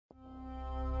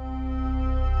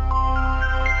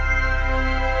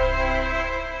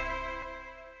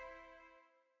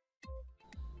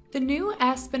The new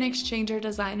Aspen Exchanger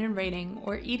Design Rating,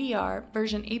 or EDR,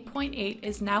 version 8.8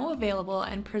 is now available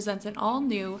and presents an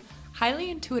all-new,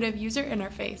 highly intuitive user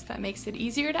interface that makes it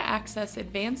easier to access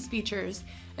advanced features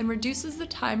and reduces the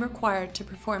time required to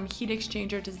perform heat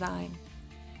exchanger design.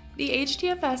 The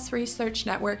HTFS Research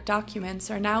Network documents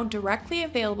are now directly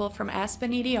available from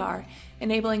Aspen EDR,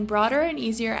 enabling broader and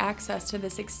easier access to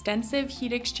this extensive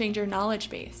heat exchanger knowledge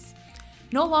base.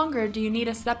 No longer do you need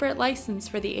a separate license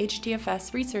for the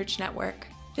HTFS Research Network.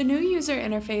 The new user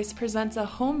interface presents a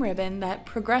home ribbon that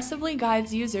progressively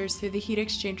guides users through the heat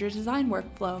exchanger design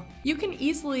workflow. You can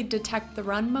easily detect the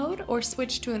run mode or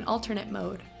switch to an alternate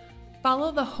mode.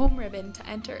 Follow the home ribbon to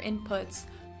enter inputs.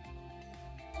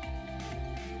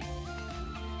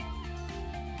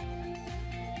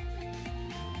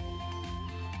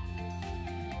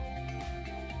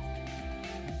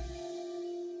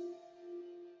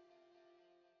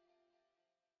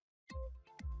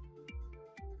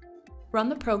 Run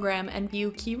the program and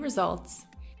view key results.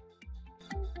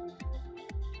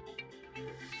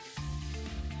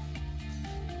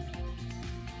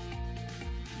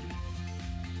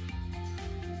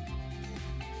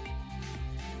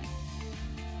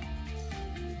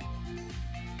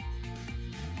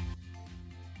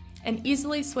 And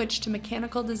easily switch to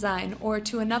mechanical design or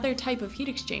to another type of heat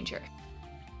exchanger.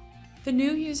 The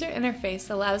new user interface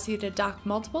allows you to dock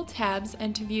multiple tabs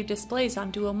and to view displays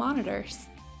on dual monitors.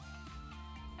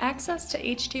 Access to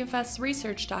HTFS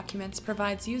research documents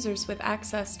provides users with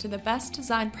access to the best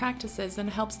design practices and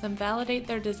helps them validate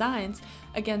their designs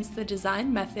against the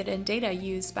design method and data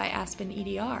used by Aspen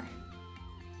EDR.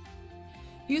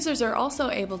 Users are also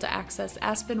able to access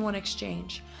Aspen One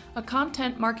Exchange, a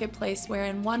content marketplace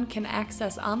wherein one can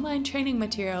access online training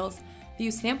materials,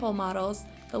 view sample models,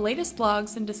 the latest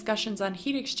blogs and discussions on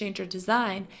heat exchanger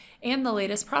design, and the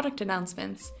latest product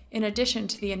announcements, in addition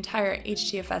to the entire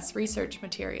HTFS research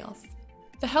materials.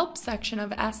 The Help section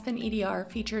of Aspen EDR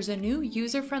features a new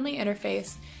user-friendly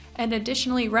interface and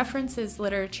additionally references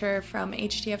literature from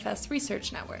HTFS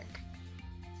Research Network.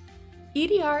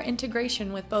 EDR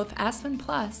integration with both Aspen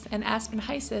Plus and Aspen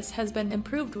HTFS has been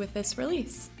improved with this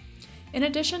release. In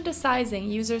addition to sizing,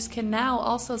 users can now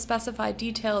also specify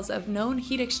details of known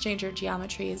heat exchanger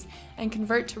geometries and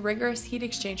convert to rigorous heat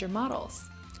exchanger models.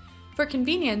 For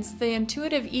convenience, the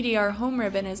intuitive EDR home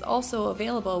ribbon is also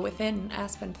available within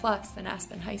Aspen Plus and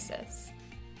Aspen HTFS.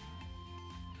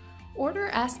 Order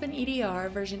Aspen EDR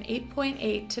version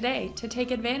 8.8 today to take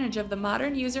advantage of the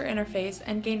modern user interface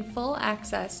and gain full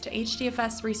access to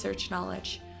HTFS research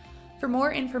knowledge. For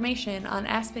more information on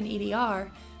Aspen EDR,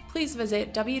 please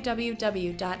visit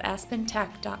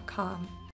www.aspentech.com.